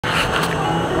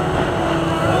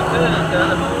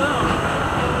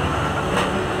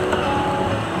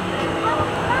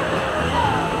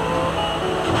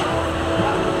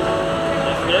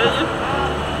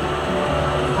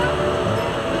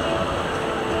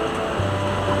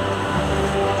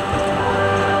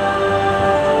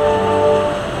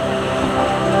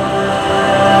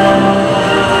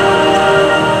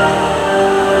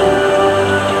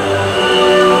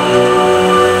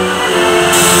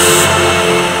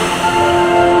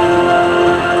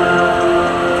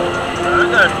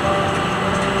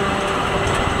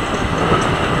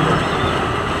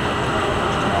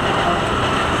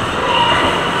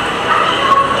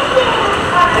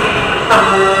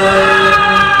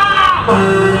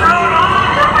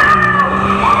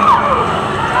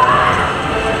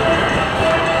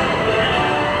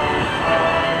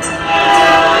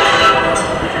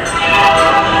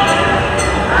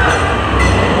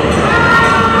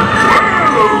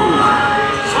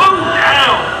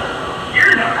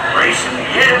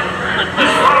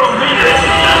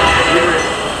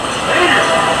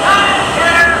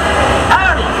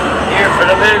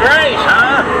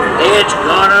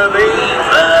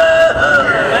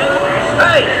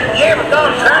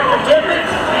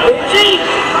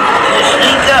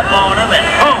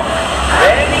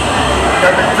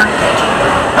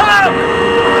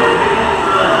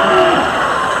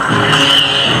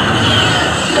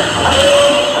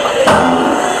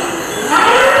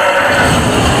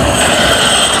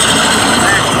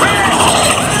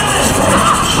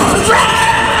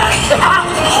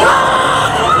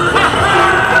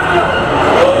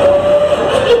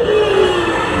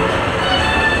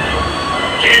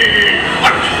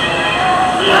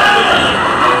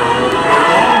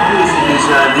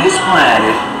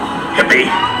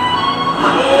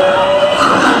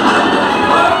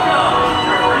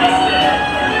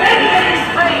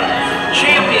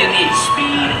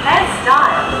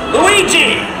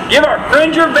Give our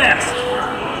friend your best.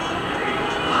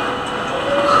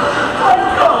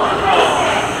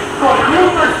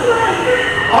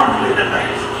 Aren't we the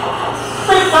best?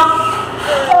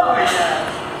 Oh,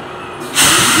 yeah.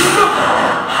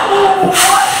 Oh,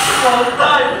 what?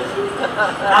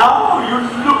 Now you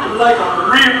look like a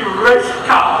real race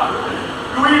car.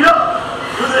 Green up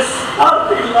to the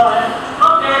starting line.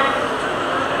 Okay.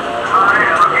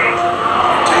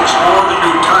 It takes more than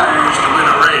new tires to win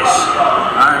a race.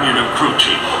 I'm your new crew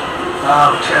chief.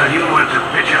 I'll tell you when to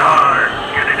pitch it hard.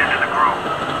 Get it into the group.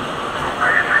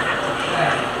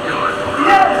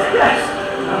 Yes.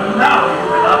 And now you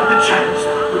will have the chance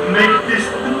to make this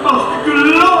the most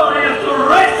glorious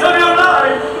race of your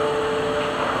life.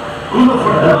 Who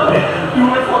for the money?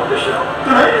 Do it for the show.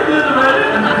 Train the ready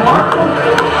and mark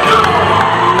on